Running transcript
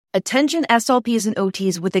Attention SLPs and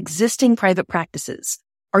OTs with existing private practices.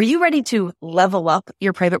 Are you ready to level up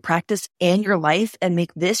your private practice and your life and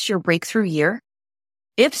make this your breakthrough year?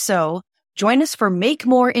 If so, join us for Make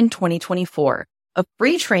More in 2024, a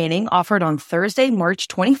free training offered on Thursday, March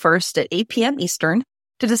 21st at 8 p.m. Eastern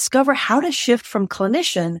to discover how to shift from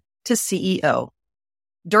clinician to CEO.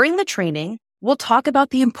 During the training, we'll talk about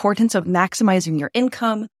the importance of maximizing your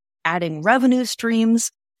income, adding revenue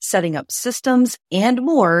streams, setting up systems, and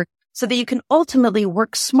more so that you can ultimately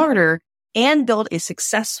work smarter and build a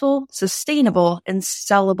successful, sustainable, and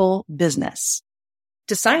sellable business.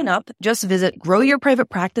 To sign up, just visit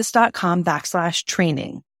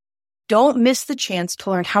growyourprivatepractice.com/training. Don't miss the chance to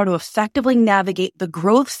learn how to effectively navigate the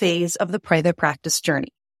growth phase of the private practice journey.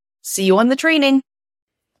 See you on the training.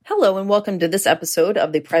 Hello, and welcome to this episode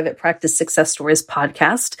of the Private Practice Success Stories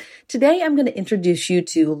podcast. Today, I'm going to introduce you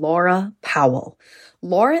to Laura Powell.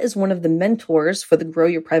 Laura is one of the mentors for the Grow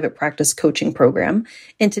Your Private Practice coaching program,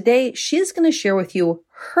 and today she's going to share with you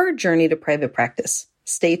her journey to private practice.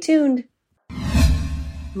 Stay tuned.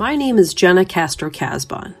 My name is Jenna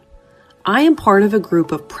Castro-Casbon. I am part of a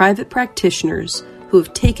group of private practitioners who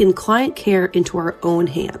have taken client care into our own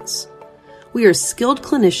hands. We are skilled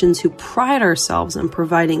clinicians who pride ourselves on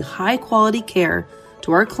providing high-quality care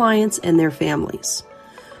to our clients and their families.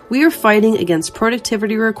 We are fighting against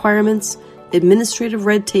productivity requirements, administrative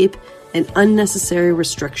red tape, and unnecessary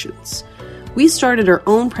restrictions. We started our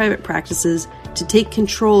own private practices to take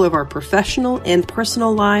control of our professional and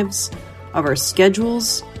personal lives, of our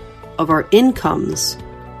schedules, of our incomes,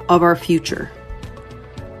 of our future.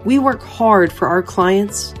 We work hard for our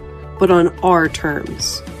clients, but on our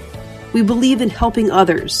terms. We believe in helping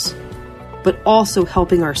others, but also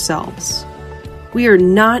helping ourselves. We are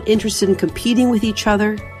not interested in competing with each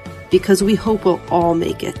other because we hope we'll all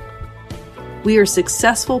make it. We are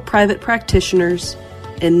successful private practitioners,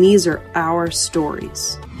 and these are our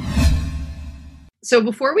stories. So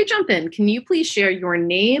before we jump in, can you please share your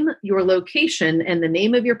name, your location, and the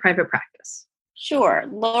name of your private practice? Sure.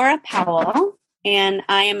 Laura Powell, and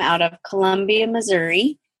I am out of Columbia,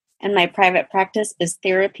 Missouri, and my private practice is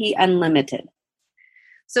Therapy Unlimited.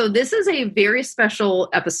 So this is a very special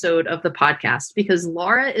episode of the podcast because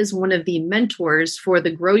Laura is one of the mentors for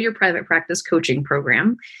the Grow Your Private Practice coaching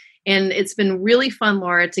program. And it's been really fun,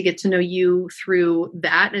 Laura, to get to know you through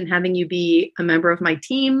that and having you be a member of my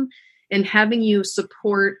team and having you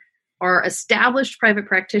support our established private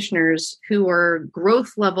practitioners who are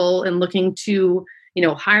growth level and looking to,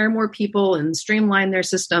 hire more people and streamline their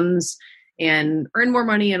systems and earn more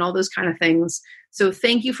money and all those kind of things. So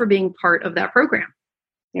thank you for being part of that program.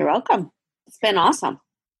 You're welcome. It's been awesome.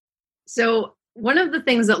 So one of the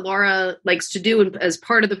things that Laura likes to do as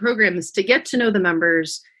part of the program is to get to know the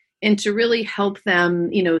members and to really help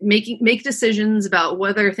them, make decisions about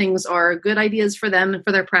whether things are good ideas for them and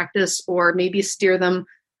for their practice, or maybe steer them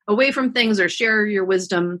away from things or share your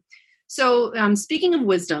wisdom. So speaking of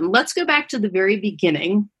wisdom, let's go back to the very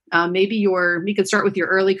beginning. We could start with your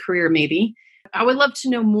early career, maybe. I would love to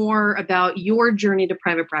know more about your journey to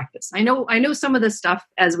private practice. I know some of this stuff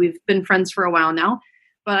as we've been friends for a while now,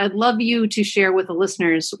 but I'd love you to share with the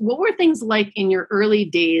listeners, what were things like in your early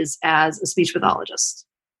days as a speech pathologist?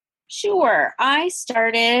 Sure. I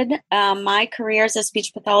started my career as a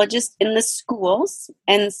speech pathologist in the schools.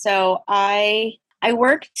 And so I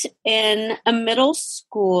worked in a middle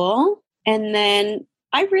school, and then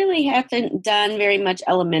I really haven't done very much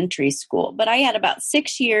elementary school, but I had about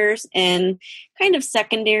 6 years in kind of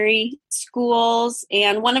secondary schools.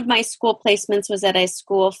 And one of my school placements was at a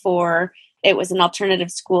school it was an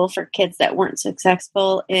alternative school for kids that weren't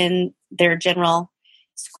successful in their general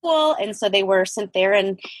school. And so they were sent there,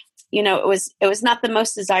 and it was not the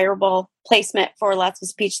most desirable placement for lots of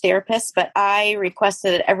speech therapists, but I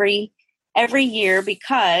requested it every year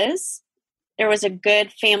because there was a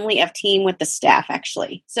good family of team with the staff,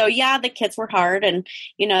 actually. So yeah, the kids were hard and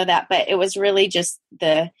that, but it was really just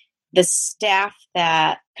the staff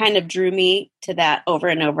that kind of drew me to that over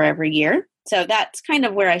and over every year. So that's kind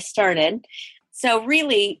of where I started. So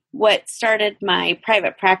really what started my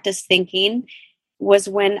private practice thinking was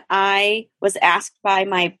when I was asked by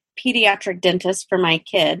my pediatric dentist for my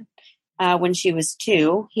kid when she was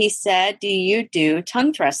 2. He said, "Do you do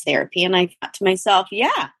tongue thrust therapy?" And I thought to myself,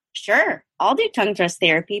 yeah, sure, I'll do tongue thrust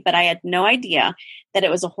therapy, but I had no idea that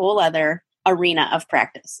it was a whole other arena of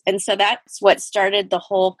practice. And so that's what started the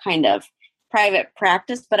whole kind of private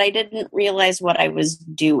practice, but I didn't realize what I was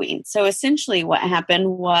doing. So essentially what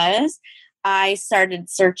happened was I started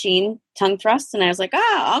searching tongue thrusts, and I was like,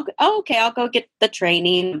 okay, I'll go get the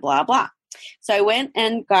training, blah, blah. So I went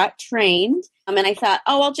and got trained And I thought,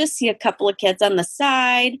 oh, I'll just see a couple of kids on the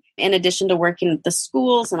side in addition to working at the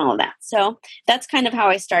schools and all that. So that's kind of how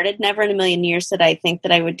I started. Never in a million years did I think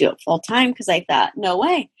that I would do it full time, because I thought, no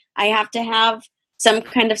way. I have to have some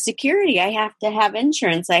kind of security. I have to have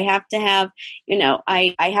insurance. I have to have,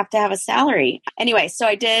 I have to have a salary. Anyway, so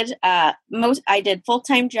I did I did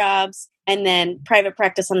full-time jobs and then private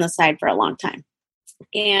practice on the side for a long time.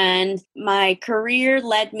 And my career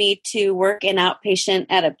led me to work in outpatient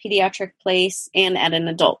at a pediatric place and at an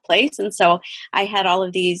adult place. And so I had all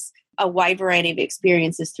of these, a wide variety of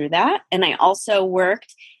experiences through that. And I also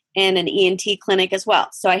worked in an ENT clinic as well.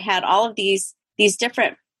 So I had all of these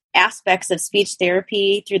different aspects of speech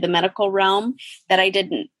therapy through the medical realm that I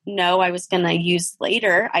didn't know I was going to use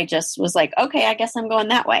later. I just was like, okay, I guess I'm going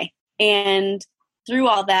that way. And through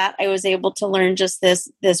all that, I was able to learn just this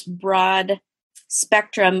broad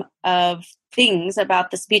spectrum of things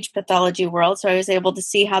about the speech pathology world. So I was able to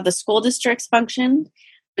see how the school districts functioned.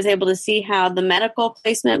 I was able to see how the medical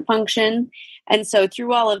placement functioned. And so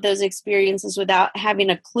through all of those experiences, without having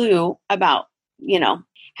a clue about,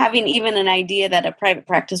 having even an idea that a private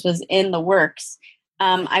practice was in the works,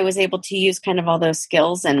 I was able to use kind of all those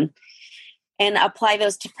skills and apply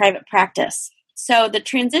those to private practice. So the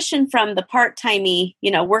transition from the part-timey,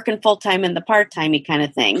 working full-time and the part-timey kind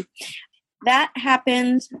of thing, that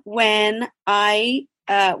happened when I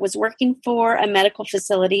was working for a medical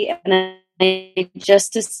facility, and I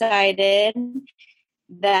just decided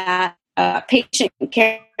that patient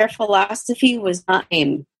care philosophy was not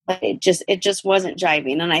aimed. It just wasn't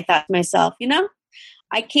jiving. And I thought to myself,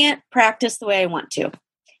 I can't practice the way I want to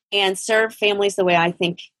and serve families the way I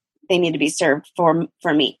think they need to be served for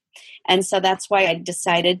me. And so that's why I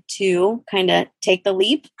decided to kind of take the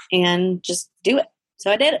leap and just do it.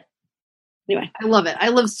 So I did it. Anyway. I love it. I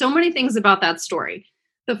love so many things about that story.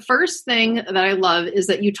 The first thing that I love is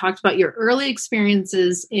that you talked about your early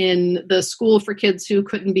experiences in the school for kids who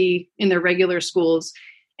couldn't be in their regular schools.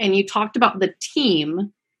 And you talked about the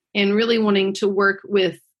team and really wanting to work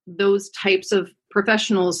with those types of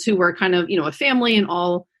professionals who were kind of, a family and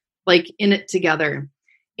all like in it together.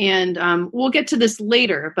 And we'll get to this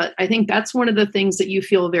later, but I think that's one of the things that you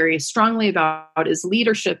feel very strongly about is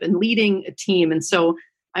leadership and leading a team. And so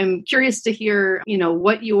I'm curious to hear,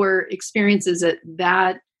 what your experiences at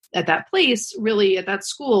that place, really at that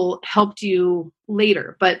school, helped you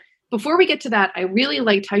later. But before we get to that, I really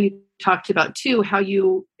liked how you talked about too, how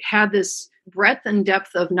you had this breadth and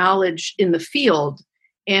depth of knowledge in the field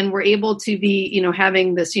and were able to be,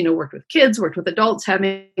 having this, worked with kids, worked with adults,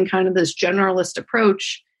 having kind of this generalist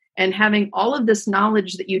approach and having all of this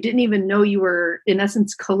knowledge that you didn't even know you were in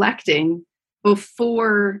essence collecting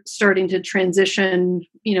before starting to transition,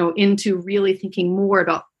 into really thinking more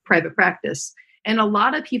about private practice. And a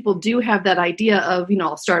lot of people do have that idea of,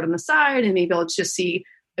 I'll start on the side and maybe I'll just see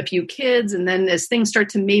a few kids. And then as things start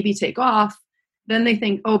to maybe take off, then they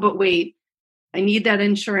think, oh, but wait, I need that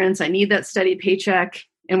insurance. I need that steady paycheck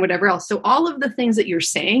and whatever else. So all of the things that you're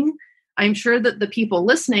saying, I'm sure that the people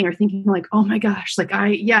listening are thinking like, oh my gosh,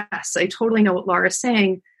 I totally know what Laura's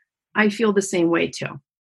saying. I feel the same way too.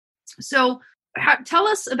 So tell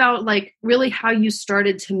us about really how you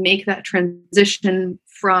started to make that transition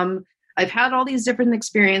from, I've had all these different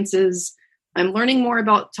experiences. I'm learning more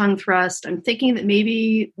about tongue thrust. I'm thinking that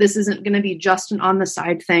maybe this isn't going to be just an on the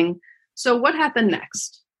side thing. So what happened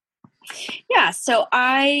next? Yeah. So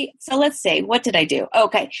let's say, what did I do?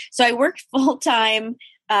 Okay. So I worked full time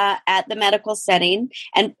at the medical setting,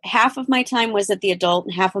 and half of my time was at the adult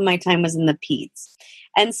and half of my time was in the peds.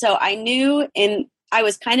 And so I knew I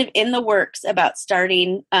was kind of in the works about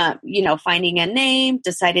starting, finding a name,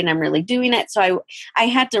 deciding I'm really doing it. So I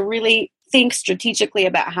had to really think strategically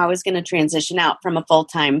about how I was going to transition out from a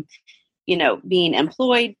full-time, being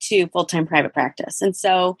employed to full-time private practice. And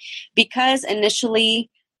so because initially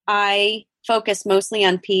I focused mostly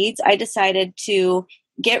on peds, I decided to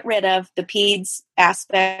get rid of the peds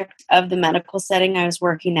aspect of the medical setting I was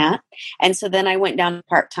working at. And so then I went down to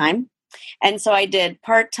part-time. And so I did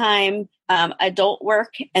part-time adult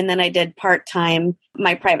work, and then I did part-time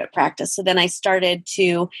my private practice. So then I started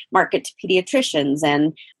to market to pediatricians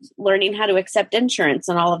and learning how to accept insurance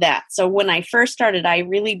and all of that. So when I first started, I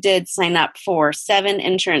really did sign up for 7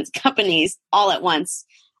 insurance companies all at once.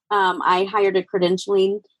 I hired a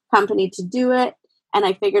credentialing company to do it, and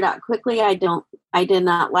I figured out quickly I did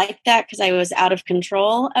not like that because I was out of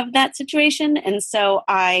control of that situation. And so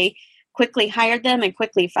I quickly hired them and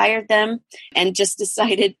quickly fired them and just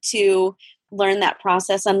decided to learn that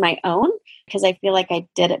process on my own because I feel like I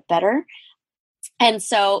did it better. And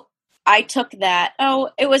so I took that,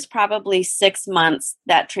 it was probably 6 months,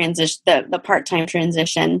 that transition, the part-time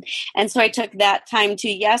transition. And so I took that time to,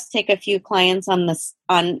 yes, take a few clients in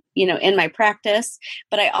my practice,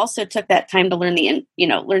 but I also took that time to learn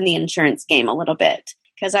the insurance game a little bit,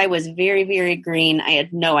 because I was very, very green. I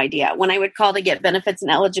had no idea. When I would call to get benefits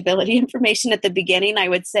and eligibility information at the beginning, I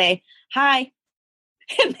would say, hi,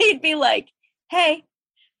 and they'd be like, hey,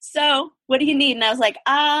 so what do you need? And I was like,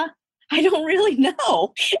 I don't really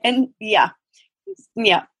know. And yeah,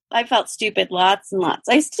 I felt stupid lots and lots.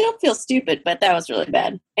 I still feel stupid, but that was really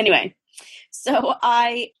bad. Anyway, so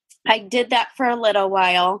I did that for a little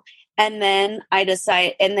while. And then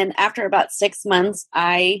after about 6 months,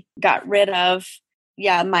 I got rid of,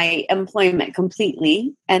 my employment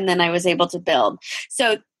completely. And then I was able to build.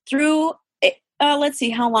 So through, let's see,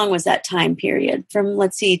 how long was that time period? From,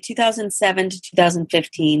 2007 to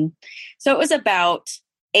 2015. So it was about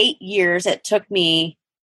 8 years it took me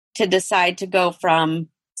to decide to go from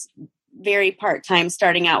very part-time,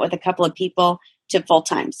 starting out with a couple of people, to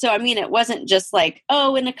full-time. So, it wasn't just like,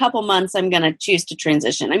 in a couple months, I'm going to choose to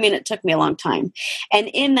transition. It took me a long time. And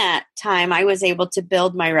in that time, I was able to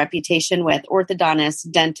build my reputation with orthodontists,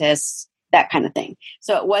 dentists, that kind of thing.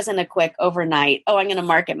 So it wasn't a quick overnight, I'm going to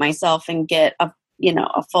market myself and get a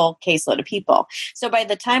full caseload of people. So by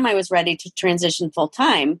the time I was ready to transition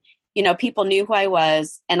full-time, people knew who I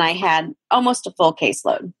was, and I had almost a full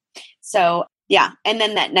caseload. So, yeah. And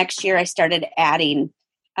then that next year I started adding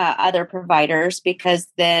other providers, because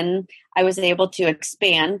then I was able to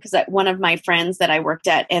expand, because one of my friends that I worked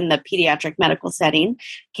at in the pediatric medical setting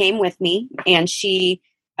came with me, and she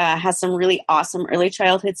has some really awesome early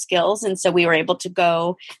childhood skills. And so we were able to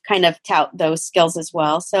go kind of tout those skills as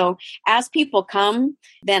well. So as people come,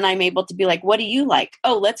 then I'm able to be like, what do you like?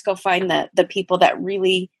 Let's go find the people that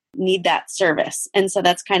really need that service. And so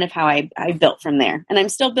that's kind of how I built from there. And I'm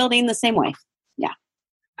still building the same way. Yeah.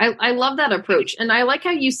 I love that approach. And I like how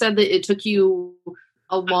you said that it took you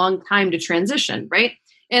a long time to transition, right?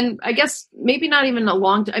 And I guess maybe not even a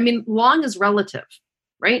long time. Long is relative,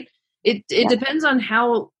 right? It depends on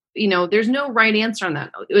how, there's no right answer on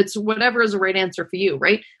that. It's whatever is the right answer for you,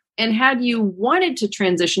 right? And had you wanted to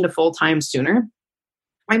transition to full-time sooner,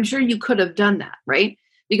 I'm sure you could have done that, right?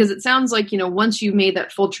 Because it sounds like, once you made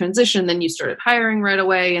that full transition, then you started hiring right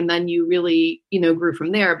away, and then you really, grew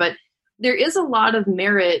from there. But there is a lot of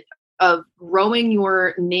merit of growing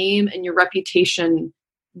your name and your reputation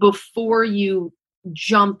before you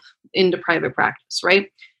jump into private practice,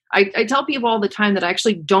 right? I tell people all the time that I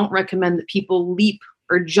actually don't recommend that people leap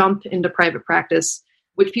or jump into private practice,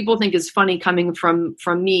 which people think is funny coming from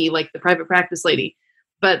me, like the private practice lady.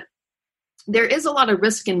 But there is a lot of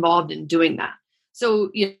risk involved in doing that.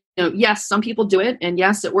 So, yes, some people do it, and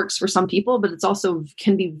yes, it works for some people, but it's also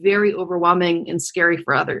can be very overwhelming and scary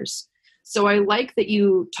for others. So I like that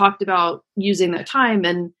you talked about using that time.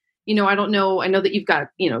 And, I don't know, I know that you've got,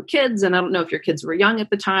 kids, and I don't know if your kids were young at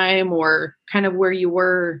the time or kind of where you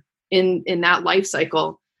were in that life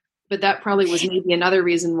cycle, but that probably was maybe another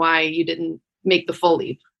reason why you didn't make the full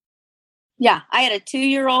leap. Yeah. I had a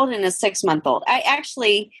 2-year-old and a 6-month-old.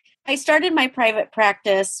 I started my private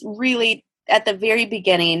practice really at the very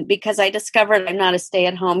beginning because I discovered I'm not a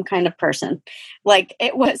stay-at-home kind of person.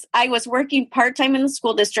 I was working part-time in the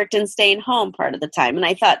school district and staying home part of the time. And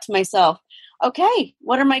I thought to myself, okay,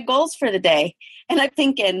 what are my goals for the day? And I'm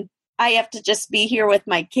thinking, I have to just be here with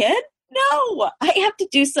my kid? No, I have to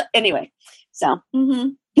do so. Anyway, so,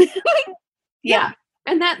 yeah.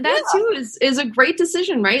 And that too is a great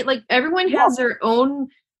decision, right? Like everyone has their own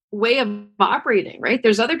way of operating, right?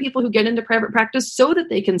 There's other people who get into private practice so that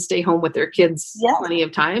they can stay home with their kids plenty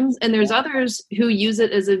of times. And there's others who use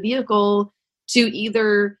it as a vehicle to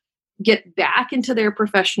either get back into their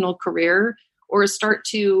professional career or start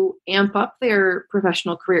to amp up their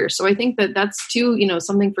professional career. So I think that that's too,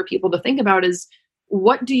 something for people to think about is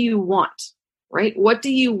what do you want, right? What do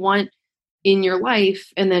you want in your life?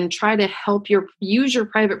 And then try to use your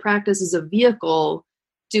private practice as a vehicle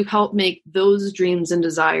to help make those dreams and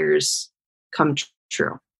desires come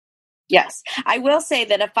true. Yes. I will say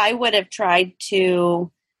that if I would have tried to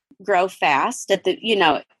grow fast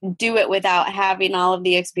do it without having all of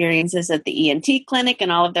the experiences at the ENT clinic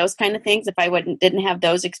and all of those kind of things, if I didn't have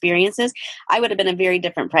those experiences, I would have been a very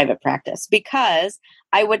different private practice because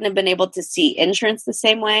I wouldn't have been able to see insurance the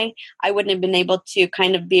same way. I wouldn't have been able to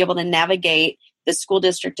kind of be able to navigate the school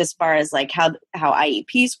district as far as like how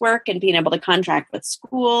IEPs work and being able to contract with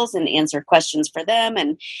schools and answer questions for them.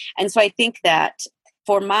 And so I think that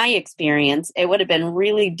for my experience, it would have been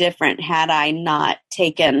really different had I not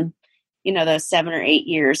taken, those 7 or 8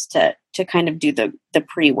 years to kind of do the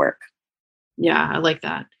pre-work. Yeah, I like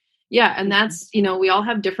that. Yeah. And that's, we all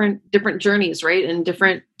have different journeys, right? And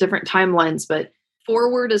different timelines, but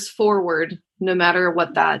forward is forward, no matter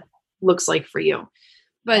what that looks like for you.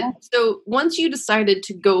 But so once you decided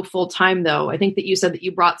to go full time, though, I think that you said that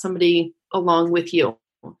you brought somebody along with you.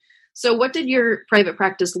 So what did your private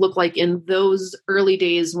practice look like in those early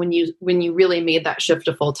days when you really made that shift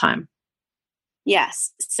to full time?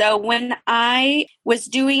 Yes. So when I was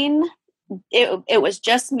doing it was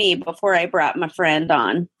just me before I brought my friend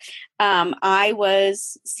on. I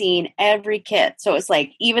was seeing every kid. So it was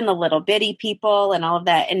like even the little bitty people and all of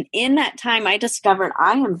that. And in that time, I discovered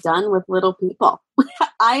I am done with little people.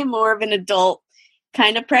 I am more of an adult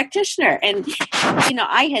kind of practitioner. And,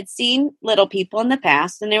 I had seen little people in the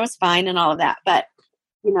past and it was fine and all of that. But,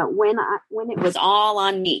 when it was all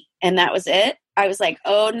on me and that was it, I was like,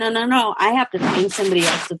 oh, no. I have to find somebody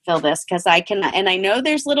else to fill this because I cannot. And I know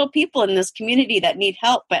there's little people in this community that need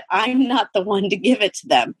help, but I'm not the one to give it to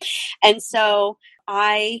them. And so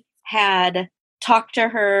I had talked to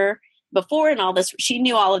her before and all this. She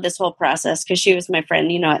knew all of this whole process because she was my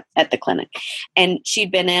friend, at the clinic. And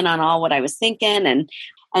she'd been in on all what I was thinking.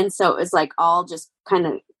 And so it was like all just kind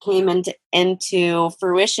of came into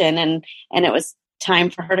fruition. And it was time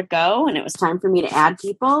for her to go and it was time for me to add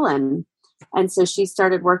people. And so she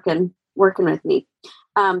started working with me.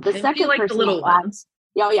 The second person, the little ones.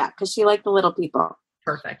 Oh yeah, because she liked the little people.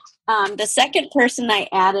 Perfect. The second person I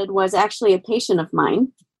added was actually a patient of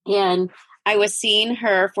mine, and I was seeing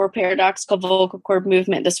her for paradoxical vocal cord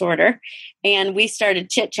movement disorder, and we started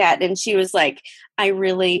chit chat. And she was like, "I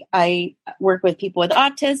work with people with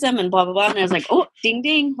autism and blah blah blah." And I was like, "Oh, ding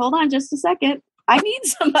ding, hold on just a second. I need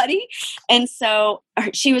somebody." And so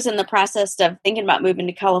she was in the process of thinking about moving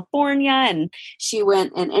to California, and she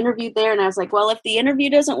went and interviewed there. And I was like, well, if the interview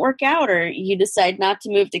doesn't work out or you decide not to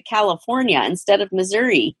move to California instead of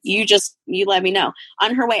Missouri, you let me know.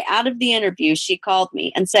 On her way out of the interview, she called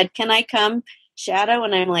me and said, can I come shadow?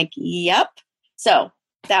 And I'm like, yep. So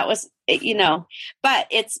that was, but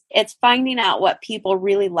it's finding out what people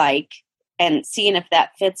really like and seeing if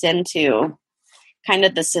that fits into kind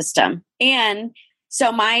of the system. And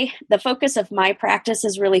so the focus of my practice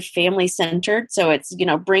is really family centered. So it's,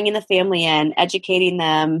 bringing the family in, educating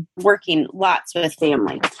them, working lots with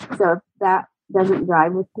family. So if that doesn't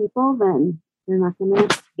drive with people, then they're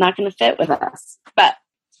not going to fit with us. But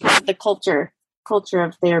the culture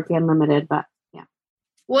of Therapy Unlimited, but yeah.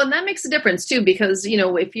 Well, and that makes a difference too, because,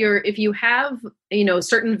 if you have,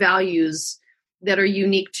 certain values that are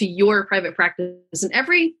unique to your private practice, and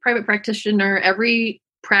every private practitioner, every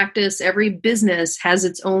practice, every business has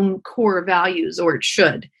its own core values, or it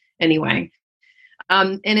should anyway.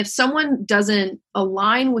 And if someone doesn't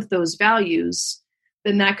align with those values,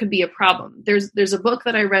 then that could be a problem. There's a book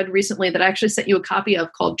that I read recently that I actually sent you a copy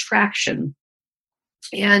of called Traction.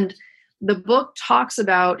 And the book talks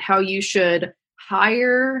about how you should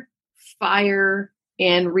hire, fire,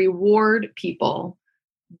 and reward people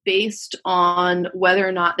based on whether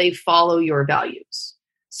or not they follow your values.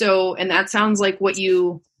 So, and that sounds like what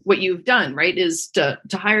you've done, right? Is to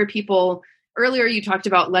hire people. Earlier, you talked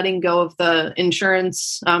about letting go of the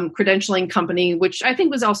insurance credentialing company, which I think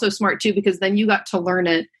was also smart too, because then you got to learn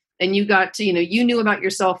it and you got to, you knew about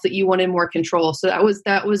yourself that you wanted more control. So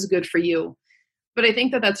that was good for you. But I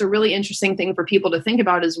think that that's a really interesting thing for people to think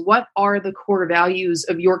about is what are the core values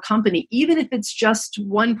of your company, even if it's just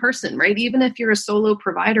one person, right? Even if you're a solo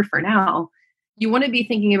provider for now, you want to be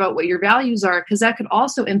thinking about what your values are, because that could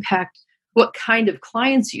also impact what kind of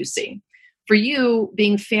clients you see. For you,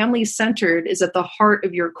 being family-centered is at the heart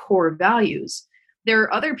of your core values. There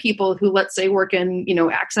are other people who, let's say, work in,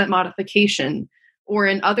 accent modification or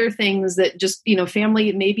in other things that just,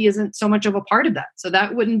 family maybe isn't so much of a part of that. So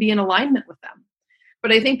that wouldn't be in alignment with them.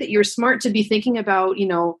 But I think that you're smart to be thinking about,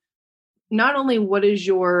 not only what is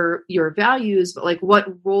your values, but like what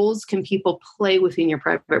roles can people play within your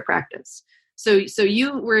private practice. So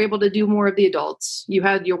you were able to do more of the adults. You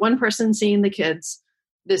had your one person seeing the kids.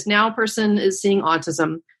 This now person is seeing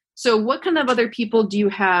autism. So what kind of other people do you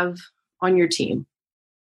have on your team?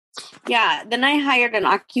 Yeah. Then I hired an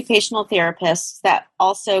occupational therapist that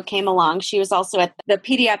also came along. She was also at the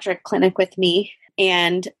pediatric clinic with me.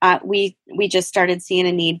 And we just started seeing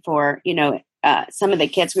a need for, some of the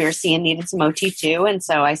kids we were seeing needed some OT too. And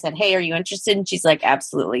so I said, hey, are you interested? And she's like,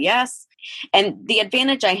 absolutely, yes. And the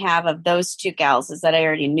advantage I have of those two gals is that I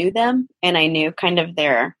already knew them and I knew kind of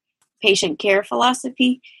their patient care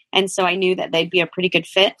philosophy. And so I knew that they'd be a pretty good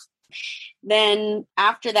fit. Then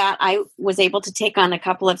after that, I was able to take on a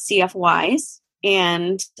couple of CFYs,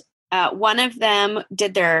 and One of them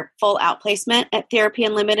did their full outplacement at Therapy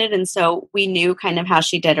Unlimited. And so we knew kind of how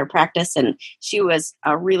she did her practice, and she was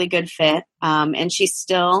a really good fit. And she's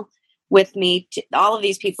still with me. All of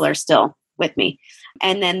these people are still with me.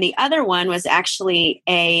 And then the other one was actually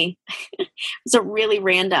it was a really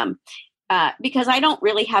random, because I don't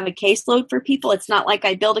really have a caseload for people. It's not like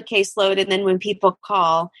I build a caseload and then when people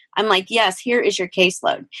call, I'm like, yes, here is your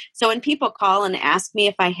caseload. So when people call and ask me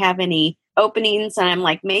if I have any openings, and I'm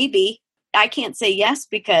like, maybe, I can't say yes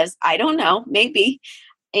because I don't know, maybe.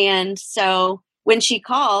 And so when she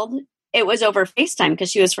called, it was over FaceTime because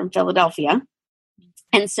she was from Philadelphia.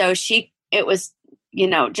 And so it was,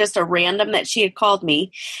 just a random that she had called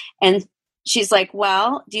me, and she's like,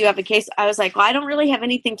 well, do you have a case? I was like, well, I don't really have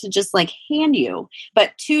anything to just like hand you.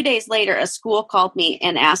 But 2 days later, a school called me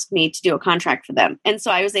and asked me to do a contract for them. And so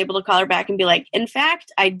I was able to call her back and be like, in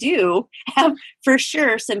fact, I do have for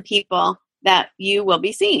sure some people that you will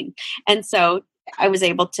be seeing. And so I was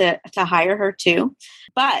able to hire her too.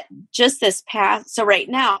 But just this past, so right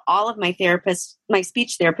now, all of my therapists, my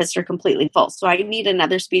speech therapists are completely full. So I need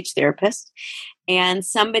another speech therapist. And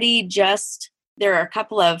there are a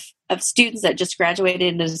couple of students that just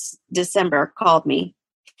graduated in December called me.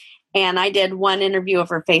 And I did one interview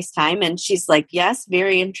over FaceTime, and she's like, yes,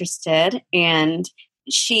 very interested. And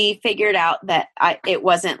she figured out that it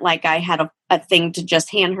wasn't like I had a thing to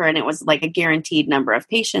just hand her, and it was like a guaranteed number of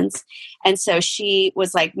patients. And so she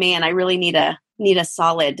was like, man, I really need a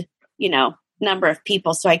solid, number of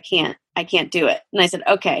people. So I can't do it. And I said,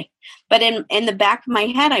 okay. But in the back of my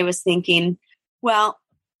head, I was thinking, well,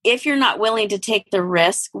 if you're not willing to take the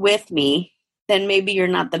risk with me, then maybe you're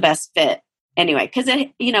not the best fit anyway. Because,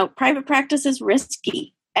 private practice is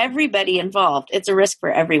risky. Everybody involved, it's a risk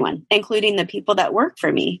for everyone, including the people that work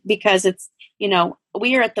for me, because it's,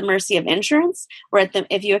 we are at the mercy of insurance.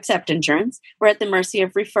 If you accept insurance, we're at the mercy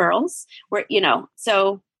of referrals.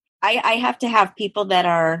 So I have to have people that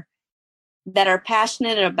are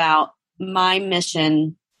passionate about my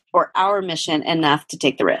mission or our mission enough to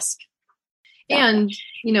take the risk. And,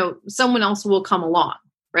 someone else will come along,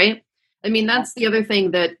 right? I mean, that's the other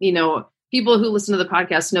thing that, people who listen to the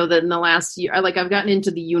podcast know that in the last year, I've gotten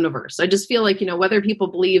into the universe. I just feel like, whether people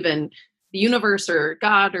believe in the universe or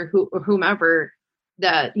God or whomever,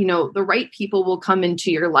 that, the right people will come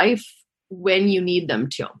into your life when you need them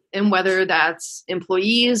to. And whether that's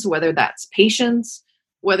employees, whether that's patients,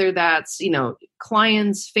 whether that's,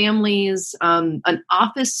 clients, families, an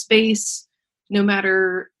office space, no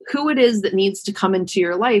matter who it is that needs to come into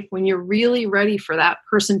your life, when you're really ready for that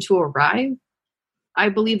person to arrive, I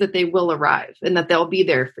believe that they will arrive and that they'll be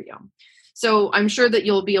there for you. So I'm sure that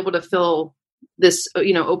you'll be able to fill this,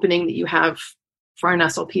 opening that you have for an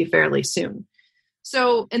SLP fairly soon.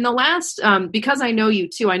 So in the last, because I know you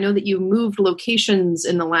too, I know that you moved locations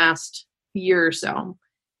in the last year or so.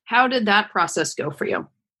 How did that process go for you?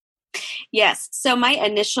 Yes. So my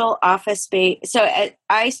initial office space, so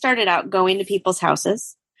I started out going to people's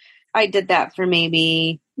houses. I did that for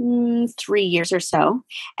maybe 3 years or so.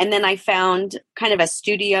 And then I found kind of a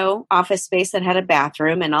studio office space that had a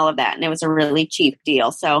bathroom and all of that. And it was a really cheap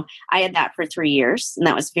deal. So I had that for 3 years, and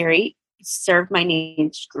that was served my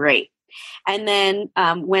needs great. And then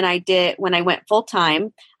when I went full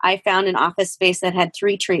time, I found an office space that had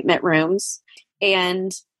 3 treatment rooms.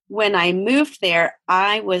 And when I moved there,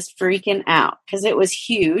 I was freaking out because it was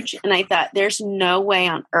huge. And I thought, there's no way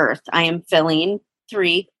on earth I am filling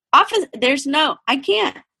 3 office. I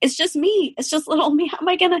can't. It's just me. It's just little me. How am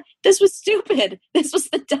I this was stupid. This was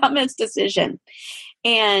the dumbest decision.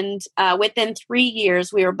 And within 3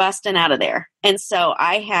 years, we were busting out of there. And so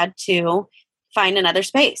I had to find another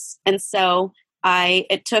space. And so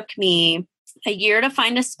it took me a year to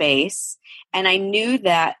find a space. And I knew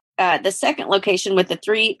that the second location with the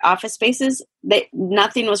 3 office spaces, that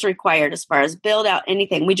nothing was required as far as build out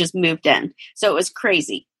anything. We just moved in. So it was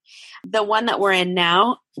crazy. The one that we're in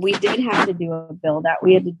now, we did have to do a build out.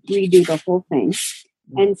 We had to redo the whole thing.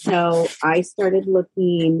 And so I started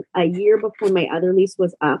looking a year before my other lease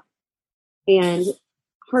was up, and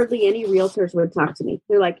hardly any realtors would talk to me.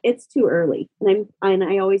 They're like, it's too early. And I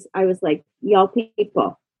was like, y'all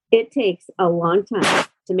people, it takes a long time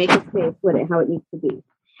to make a space how it needs to be.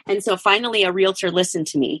 And so finally a realtor listened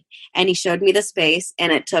to me, and he showed me the space,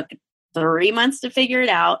 and it took 3 months to figure it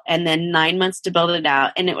out and then 9 months to build it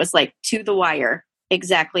out. And it was like to the wire,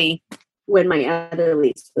 exactly when my other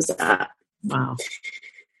lease was up. Wow.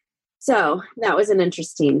 So that was an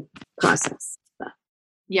interesting process.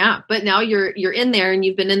 Yeah. But now you're in there, and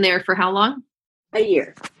you've been in there for how long? A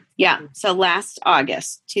year. Yeah. So last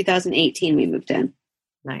August, 2018, we moved in.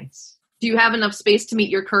 Nice. Do you have enough space to meet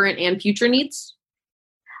your current and future needs?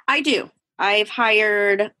 I do. I've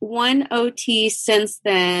hired one OT since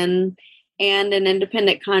then and an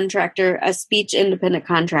independent contractor, a speech independent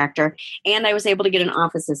contractor. And I was able to get an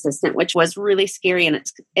office assistant, which was really scary in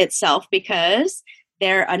itself because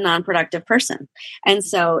they're a non-productive person. And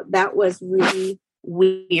so that was really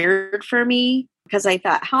weird for me because I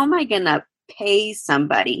thought, how am I going to pay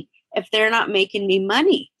somebody if they're not making me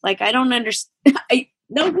money? Like, I don't understand.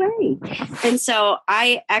 No way. And so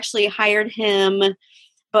I actually hired him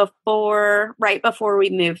right before we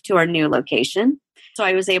moved to our new location. So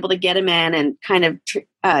I was able to get him in and kind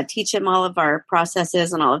of teach him all of our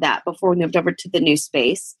processes and all of that before we moved over to the new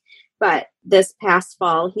space. But this past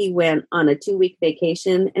fall, he went on a 2-week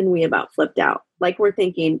vacation and we about flipped out. Like, we're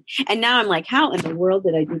thinking, and now I'm like, how in the world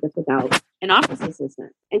did I do this without an office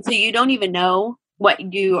assistant? And so you don't even know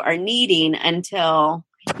what you are needing until,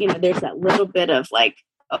 there's that little bit of like,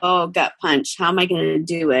 oh, gut punch. How am I going to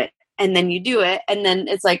do it? And then you do it. And then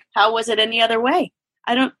it's like, how was it any other way?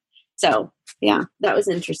 So yeah, that was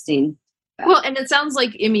interesting. Well, and it sounds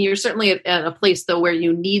like, you're certainly at a place though, where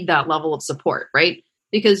you need that level of support, right?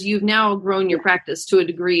 Because you've now grown your practice to a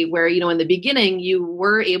degree where, in the beginning you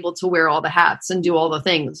were able to wear all the hats and do all the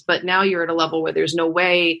things, but now you're at a level where there's no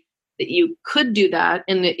way that you could do that.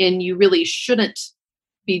 And you really shouldn't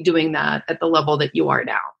be doing that at the level that you are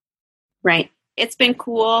now. Right. It's been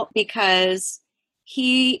cool because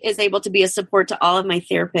he is able to be a support to all of my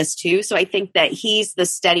therapists too. So I think that he's the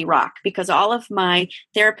steady rock because all of my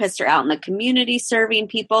therapists are out in the community serving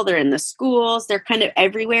people. They're in the schools. They're kind of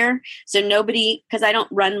everywhere. So because I don't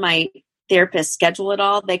run my therapist schedule at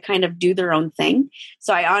all, they kind of do their own thing.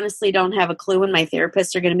 So I honestly don't have a clue when my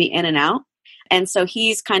therapists are going to be in and out. And so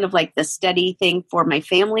he's kind of like the steady thing for my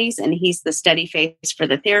families, and he's the steady face for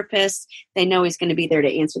the therapists. They know he's going to be there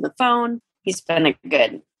to answer the phone. He's been a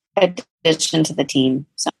good addition to the team.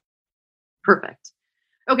 So perfect.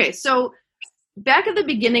 Okay, so back at the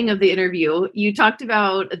beginning of the interview, you talked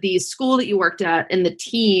about the school that you worked at and the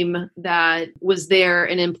team that was there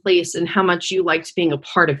and in place and how much you liked being a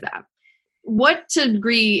part of that. What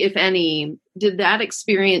degree, if any, did that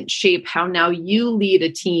experience shape how now you lead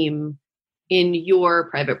a team in your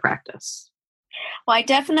private practice? Well, I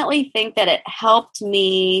definitely think that it helped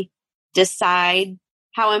me decide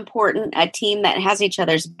how important a team that has each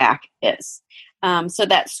other's back is. So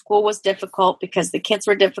that school was difficult because the kids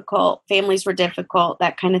were difficult, families were difficult,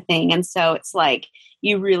 that kind of thing. And so it's like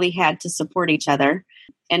you really had to support each other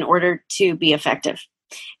in order to be effective.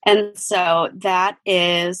 And so that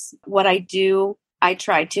is what I do. I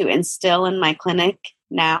try to instill in my clinic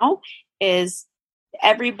now is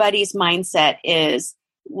everybody's mindset is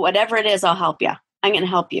whatever it is, I'll help you. I'm going to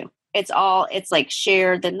help you. It's like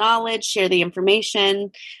share the knowledge, share the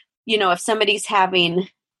information. If somebody's having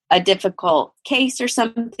a difficult case or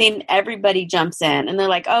something, everybody jumps in and they're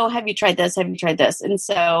like, oh, have you tried this? Have you tried this? And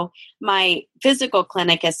so my physical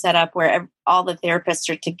clinic is set up where all the therapists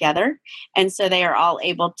are together. And so they are all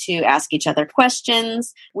able to ask each other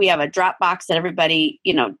questions. We have a Dropbox that everybody,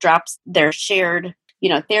 drops their shared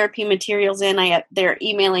therapy materials in. They're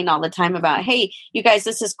emailing all the time about, hey, you guys,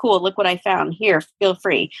 this is cool. Look what I found here. Feel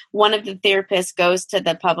free. One of the therapists goes to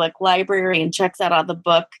the public library and checks out all the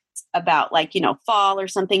books about fall or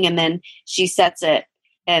something. And then she sets it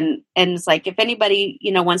and it's like, if anybody,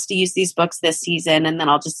 wants to use these books this season, and then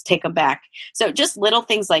I'll just take them back. So just little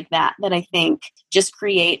things like that I think just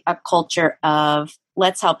create a culture of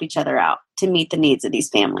let's help each other out to meet the needs of these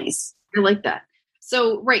families. I like that.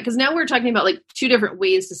 So, right, because now we're talking about like two different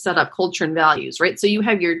ways to set up culture and values, right? So you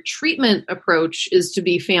have your treatment approach is to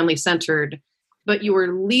be family-centered, but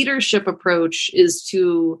your leadership approach is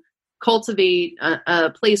to cultivate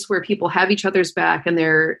a place where people have each other's back and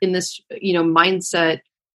they're in this, mindset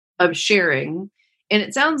of sharing. And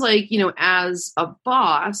it sounds like, as a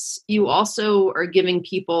boss, you also are giving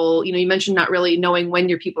people, you mentioned not really knowing when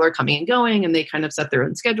your people are coming and going, and they kind of set their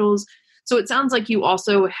own schedules. So it sounds like you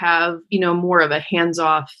also have, more of a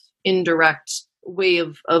hands-off, indirect way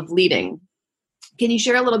of leading. Can you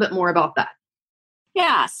share a little bit more about that?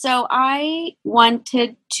 Yeah. So I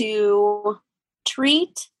wanted to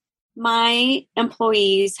treat my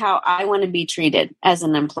employees how I want to be treated as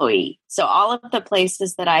an employee. So all of the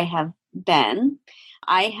places that I have been,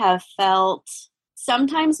 I have felt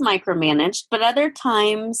sometimes micromanaged, but other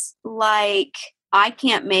times like I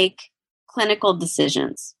can't make clinical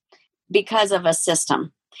decisions because of a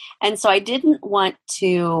system. And so I didn't want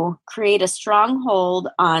to create a stronghold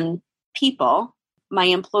on people, my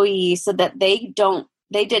employees, so that they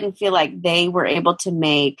didn't feel like they were able to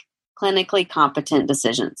make clinically competent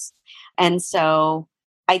decisions. And so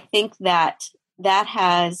I think that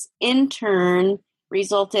has in turn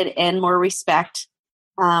resulted in more respect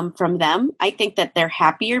from them. I think that they're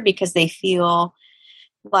happier because they feel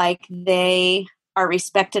like they are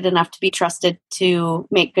respected enough to be trusted to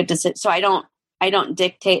make good decisions. So I don't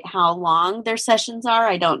dictate how long their sessions are.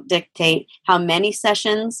 I don't dictate how many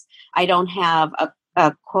sessions. I don't have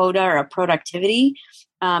a quota or a productivity.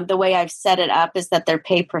 The way I've set it up is that they're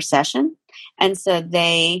paid per session. And so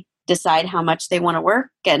they decide how much they want to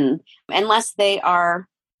work. And unless they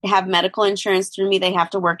have medical insurance through me, they have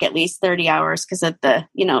to work at least 30 hours because of the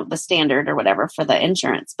standard or whatever for the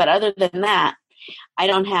insurance. But other than that, I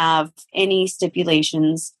don't have any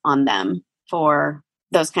stipulations on them for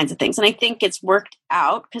those kinds of things. And I think it's worked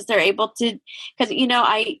out because they're able to, because,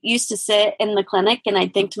 I used to sit in the clinic and I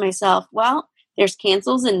think to myself, well, there's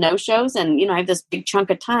cancels and no-shows. And, I have this big chunk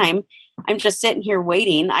of time. I'm just sitting here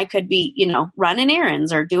waiting. I could be, running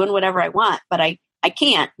errands or doing whatever I want, but I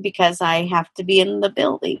can't because I have to be in the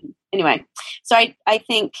building. Anyway, so I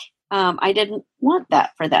think I didn't want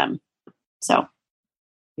that for them. So.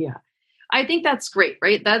 Yeah, I think that's great,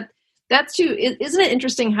 right? That's too, isn't it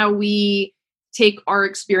interesting how we take our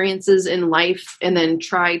experiences in life and then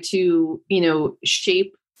try to,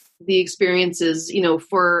 shape the experiences,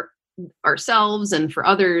 for ourselves and for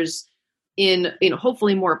others in,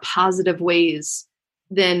 hopefully more positive ways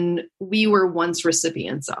than we were once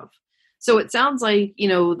recipients of. So it sounds like,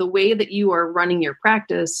 the way that you are running your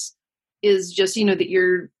practice is just, that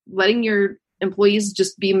you're letting your employees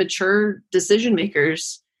just be mature decision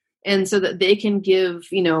makers, and so that they can give,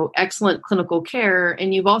 excellent clinical care.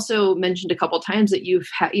 And you've also mentioned a couple of times that you've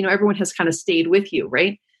had, everyone has kind of stayed with you,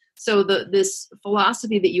 right? So this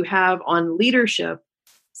philosophy that you have on leadership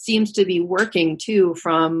seems to be working too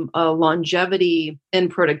from a longevity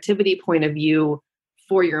and productivity point of view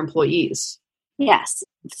for your employees. Yes.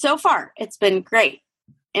 So far, it's been great.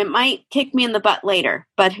 It might kick me in the butt later,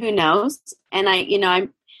 but who knows? And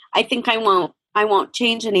I think I won't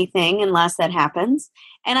change anything unless that happens.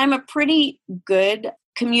 And I'm a pretty good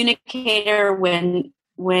communicator when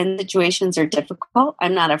situations are difficult.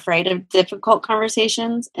 I'm not afraid of difficult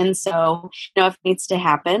conversations. And so, if it needs to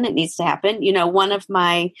happen, it needs to happen. One of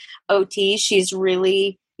my OTs, she's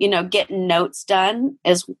really, getting notes done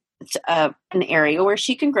is an area where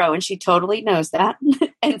she can grow, and she totally knows that.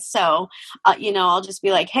 And so, I'll just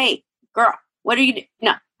be like, hey, girl, what are you doing?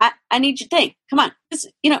 No, I need you to think. Come on.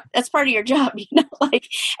 That's part of your job,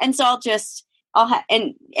 and so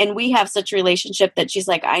and we have such a relationship that she's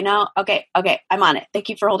like, I know. Okay. I'm on it. Thank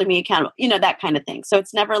you for holding me accountable. That kind of thing. So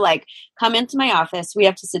it's never like, come into my office. We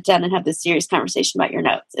have to sit down and have this serious conversation about your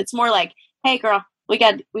notes. It's more like, hey girl, we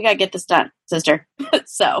got to get this done, sister.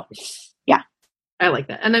 So yeah. I like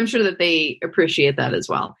that. And I'm sure that they appreciate that as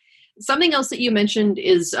well. Something else that you mentioned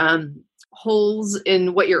is holes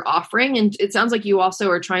in what you're offering. And it sounds like you also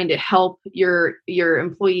are trying to help your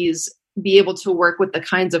employees be able to work with the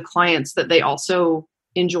kinds of clients that they also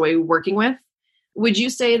enjoy working with. Would you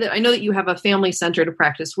say that, I know that you have a family-centered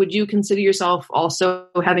practice, would you consider yourself also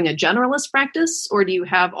having a generalist practice, or do you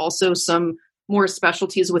have also some more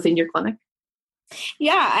specialties within your clinic?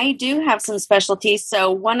 Yeah, I do have some specialties.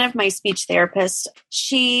 So one of my speech therapists,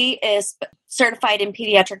 she is certified in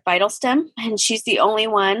pediatric vital stim, and she's the only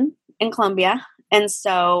one in Columbia. And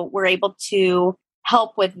so we're able to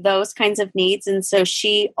help with those kinds of needs. And so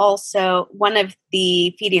she also, one of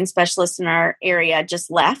the feeding specialists in our area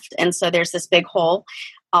just left. And so there's this big hole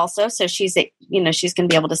also. So she's going to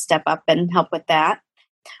be able to step up and help with that.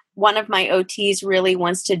 One of my OTs really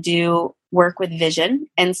wants to do work with vision.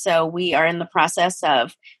 And so we are in the process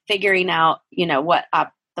of figuring out, what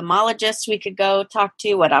ophthalmologists we could go talk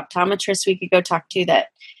to, what optometrists we could go talk to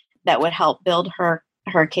that would help build her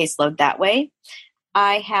caseload that way.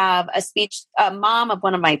 I have a mom of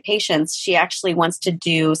one of my patients. She actually wants to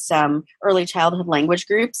do some early childhood language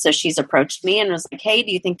groups. So she's approached me and was like, hey, do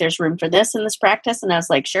you think there's room for this in this practice? And I was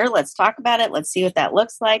like, sure, let's talk about it. Let's see what that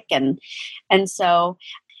looks like. And so,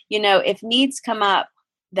 if needs come up,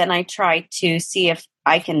 then I try to see if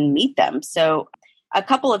I can meet them. So a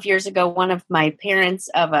couple of years ago, one of my parents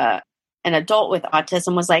of an adult with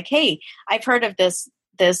autism was like, hey, I've heard of this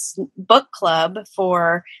book club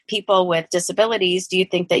for people with disabilities. Do you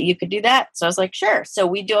think that you could do that? So I was like, sure. So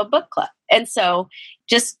we do a book club. And so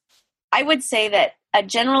I would say that a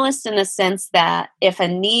generalist in a sense that if a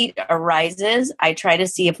need arises, I try to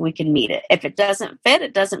see if we can meet it. If it doesn't fit,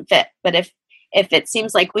 it doesn't fit. But if it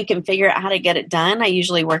seems like we can figure out how to get it done, I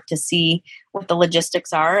usually work to see what the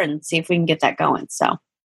logistics are and see if we can get that going. So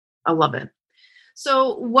I love it.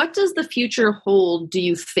 So what does the future hold, do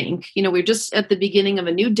you think? We're just at the beginning of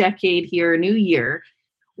a new decade here, a new year.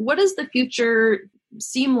 What does the future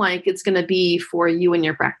seem like it's going to be for you and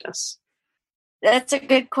your practice? That's a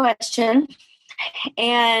good question.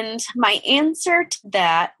 And my answer to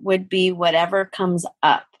that would be whatever comes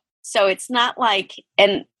up. So it's not like,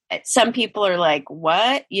 and some people are like,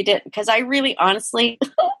 what? You didn't? Because I really honestly,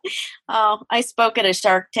 I spoke at a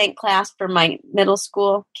Shark Tank class for my middle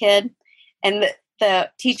school kid. And the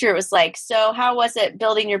teacher was like, so how was it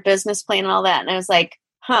building your business plan and all that? And I was like,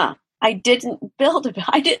 I didn't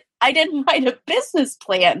I didn't write a business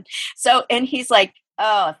plan. So, and he's like,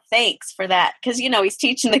 oh, thanks for that. Because, he's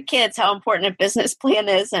teaching the kids how important a business plan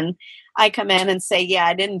is. And I come in and say, yeah,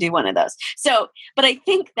 I didn't do one of those. So, but I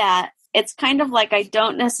think that it's kind of like I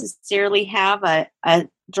don't necessarily have a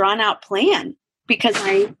drawn out plan because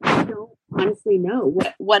I don't honestly know.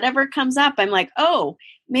 Whatever comes up, I'm like, oh,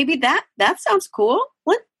 maybe that sounds cool.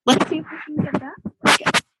 Let's see if we can get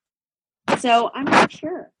that. So I'm not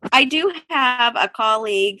sure. I do have a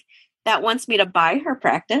colleague that wants me to buy her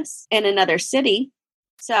practice in another city.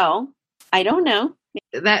 So I don't know.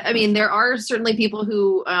 There are certainly people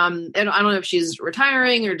who, and I don't know if she's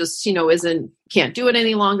retiring or just, can't do it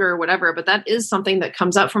any longer or whatever, but that is something that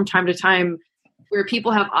comes up from time to time where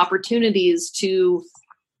people have opportunities to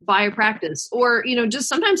buy a practice or, just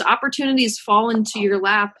sometimes opportunities fall into your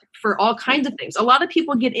lap for all kinds of things. A lot of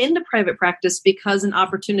people get into private practice because an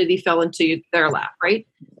opportunity fell into their lap, right?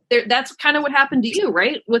 That's kind of what happened to you,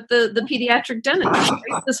 right? With the pediatric dentist,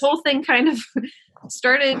 right? This whole thing kind of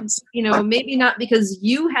started, maybe not because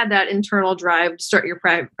you had that internal drive to start your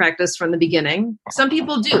practice from the beginning. Some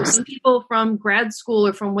people do. Some people from grad school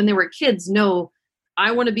or from when they were kids know,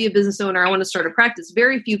 I want to be a business owner. I want to start a practice.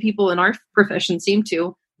 Very few people in our profession seem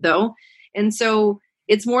to, though. And so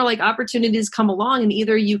it's more like opportunities come along and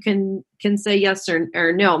either you can say yes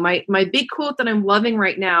or no. My big quote that I'm loving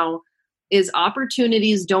right now is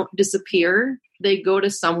opportunities don't disappear. They go to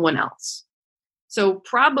someone else. So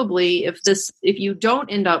probably if you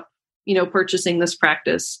don't end up, purchasing this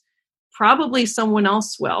practice, probably someone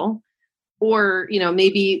else will, or,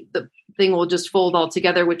 maybe the thing will just fold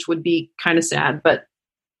altogether, which would be kind of sad. But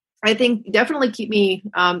I think definitely keep me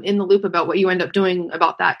in the loop about what you end up doing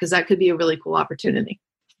about that, because that could be a really cool opportunity.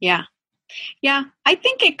 Yeah. Yeah. I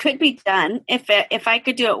think it could be done if I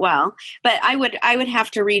could do it well, but I would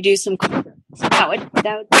have to redo some. So that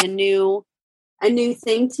would be a new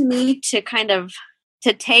thing to me to kind of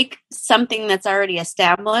to take something that's already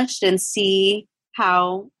established and see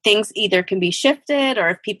how things either can be shifted or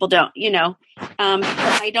if people don't,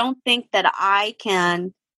 I don't think that I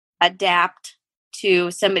can adapt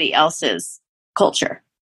to somebody else's culture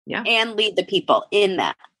and lead the people in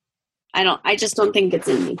that. I just don't think it's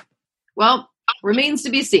in me. Well, remains to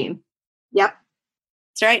be seen. Yep.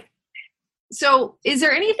 That's right. So is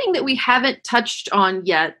there anything that we haven't touched on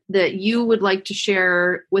yet that you would like to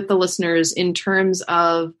share with the listeners in terms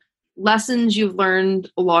of lessons you've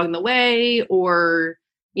learned along the way or,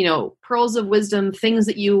 pearls of wisdom, things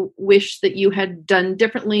that you wish that you had done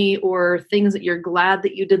differently or things that you're glad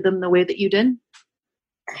that you did them the way that you did?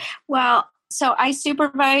 Well, so I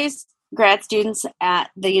supervise grad students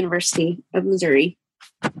at the University of Missouri.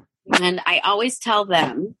 And I always tell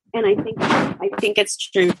them, and I think it's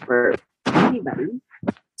true for anybody,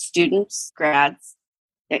 students, grads,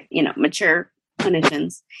 mature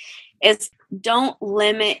clinicians, is don't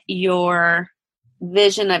limit your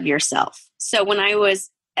vision of yourself. So when I was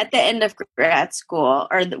at the end of grad school,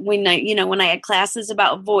 or when I had classes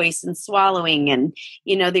about voice and swallowing and,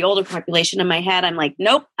 the older population in my head, I'm like,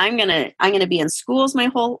 nope, I'm going to be in schools my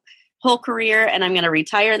whole career, and I'm going to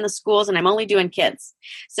retire in the schools, and I'm only doing kids.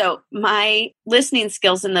 So my listening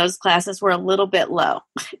skills in those classes were a little bit low.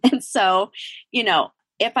 And so,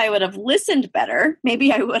 if I would have listened better,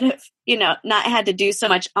 maybe I would have, not had to do so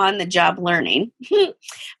much on the job learning.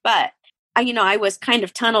 But I was kind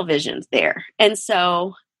of tunnel visioned there. And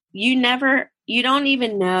so you don't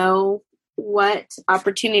even know what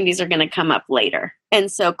opportunities are going to come up later.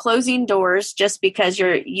 And so closing doors just because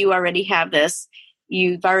you already have this,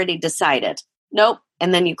 you've already decided, nope,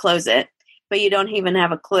 and then you close it, but you don't even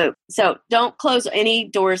have a clue. So don't close any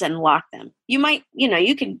doors and lock them. You might,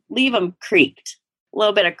 you can leave them creaked, a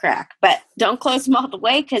little bit of crack, but don't close them all the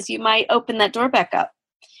way because you might open that door back up.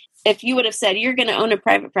 If you would have said, you're going to own a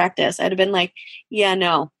private practice, I'd have been like, yeah,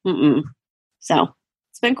 no. Mm-mm. So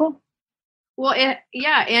it's been cool. Well,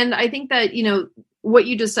 yeah. And I think that, what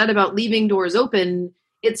you just said about leaving doors open,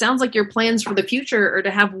 it sounds like your plans for the future are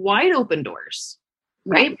to have wide open doors.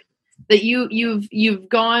 Right? That you've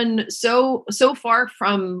gone so far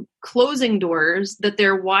from closing doors that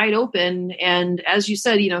they're wide open. And as you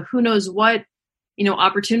said, who knows what,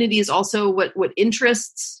 opportunities, also what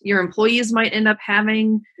interests your employees might end up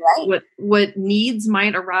having, right? What needs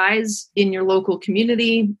might arise in your local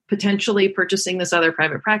community, potentially purchasing this other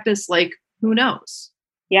private practice. Like who knows?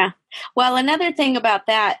 Yeah. Well, another thing about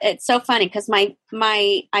that, it's so funny because I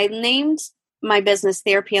named my business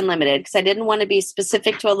Therapy Unlimited because I didn't want to be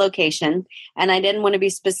specific to a location and I didn't want to be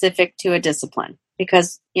specific to a discipline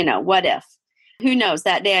because, what if? Who knows?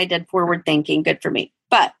 That day I did forward thinking. Good for me.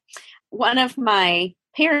 But one of my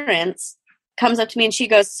parents comes up to me and she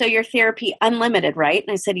goes, "So you're Therapy Unlimited, right?"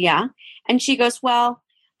 And I said, "Yeah." And she goes, "Well,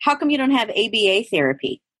 how come you don't have ABA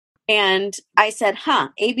therapy?" And I said,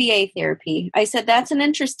 ABA therapy. I said, "That's an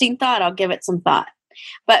interesting thought. I'll give it some thought."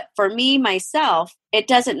 But for me, myself, it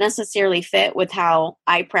doesn't necessarily fit with how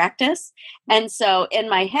I practice. And so in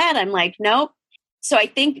my head, I'm like, nope. So I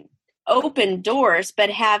think open doors, but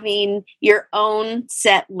having your own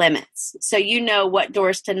set limits. So you know what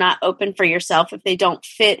doors to not open for yourself if they don't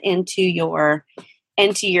fit into your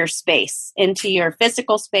space, into your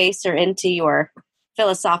physical space or into your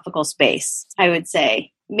philosophical space, I would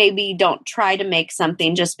say. Maybe don't try to make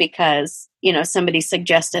something just because, somebody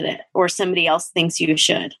suggested it or somebody else thinks you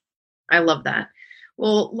should. I love that.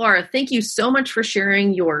 Well, Laura, thank you so much for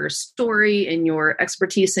sharing your story and your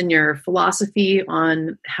expertise and your philosophy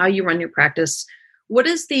on how you run your practice. What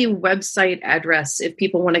is the website address if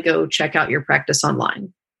people want to go check out your practice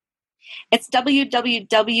online? It's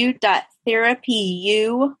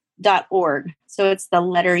www.therapyu.org. So it's the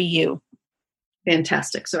letter U.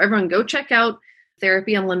 Fantastic. So everyone go check out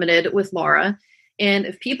Therapy Unlimited with Laura. And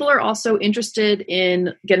if people are also interested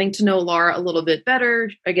in getting to know Laura a little bit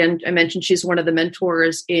better, again, I mentioned she's one of the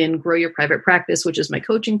mentors in Grow Your Private Practice, which is my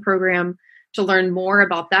coaching program. To learn more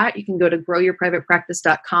about that, you can go to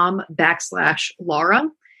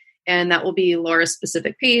growyourprivatepractice.com/Laura. And that will be Laura's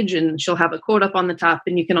specific page. And she'll have a quote up on the top.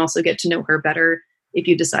 And you can also get to know her better if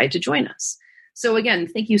you decide to join us. So again,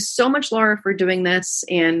 thank you so much, Laura, for doing this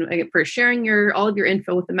and for sharing all of your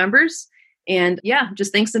info with the members. And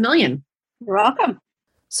just thanks a million. You're welcome.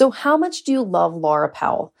 So how much do you love Laura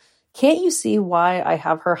Powell? Can't you see why I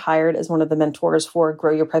have her hired as one of the mentors for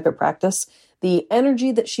Grow Your Private Practice? The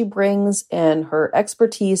energy that she brings and her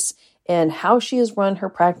expertise and how she has run her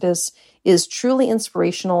practice is truly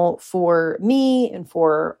inspirational for me and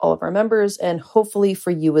for all of our members and hopefully for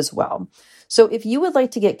you as well. So if you would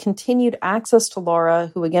like to get continued access to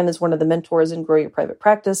Laura, who again is one of the mentors in Grow Your Private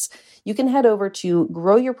Practice, you can head over to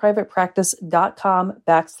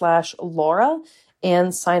growyourprivatepractice.com/Laura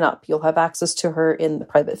and sign up. You'll have access to her in the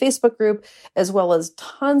private Facebook group, as well as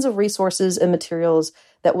tons of resources and materials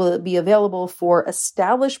that will be available for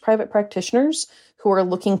established private practitioners who are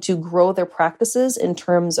looking to grow their practices in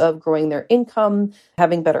terms of growing their income,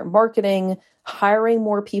 having better marketing, hiring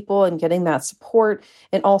more people and getting that support,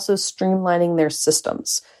 and also streamlining their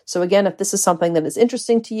systems. So again, if this is something that is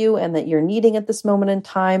interesting to you and that you're needing at this moment in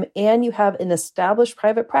time, and you have an established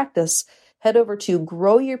private practice, head over to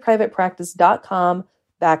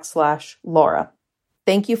growyourprivatepractice.com/Laura.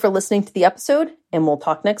 Thank you for listening to the episode, and we'll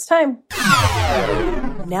talk next time.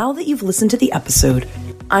 Now that you've listened to the episode,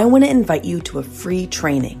 I want to invite you to a free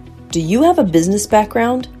training. Do you have a business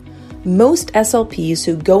background? Most SLPs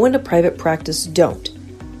who go into private practice don't.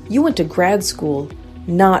 You went to grad school,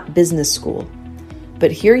 not business school.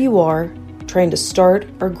 But here you are, trying to start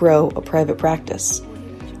or grow a private practice.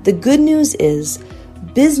 The good news is,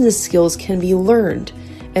 business skills can be learned,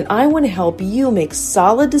 and I want to help you make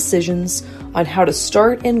solid decisions on how to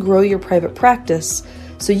start and grow your private practice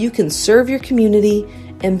so you can serve your community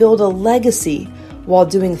and build a legacy while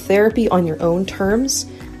doing therapy on your own terms,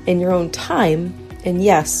 in your own time, and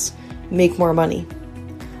yes, make more money.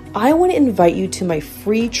 I want to invite you to my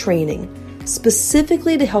free training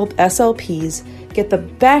specifically to help SLPs get the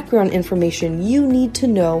background information you need to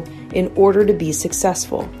know in order to be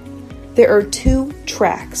successful. There are 2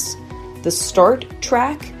 tracks, the Start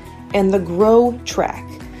track and the Grow track,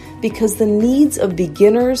 because the needs of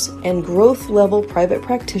beginners and growth level private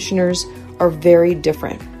practitioners are very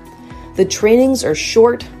different. The trainings are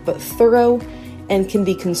short but thorough and can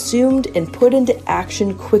be consumed and put into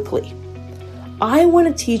action quickly. I want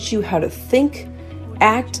to teach you how to think,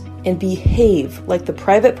 act, and behave like the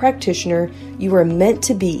private practitioner you are meant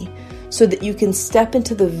to be so that you can step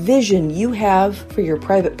into the vision you have for your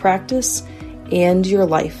private practice and your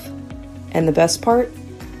life. And the best part,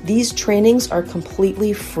 these trainings are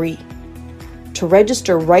completely free. To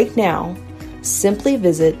register right now, simply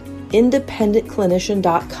visit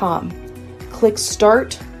independentclinician.com, click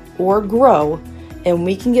Start or Grow, and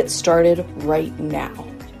we can get started right now.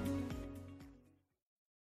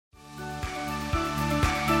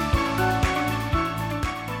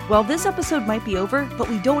 Well, this episode might be over, but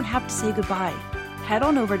we don't have to say goodbye. Head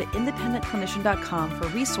on over to independentclinician.com for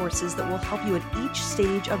resources that will help you at each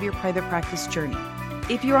stage of your private practice journey.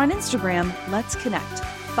 If you're on Instagram, let's connect.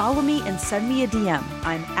 follow me and send me a DM.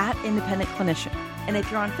 I'm at Independent Clinician. And if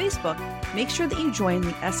you're on Facebook, make sure that you join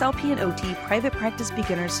the SLP and OT Private Practice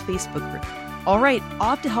Beginners Facebook group. All right,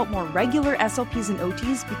 off to help more regular SLPs and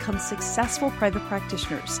OTs become successful private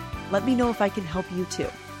practitioners. Let me know if I can help you too.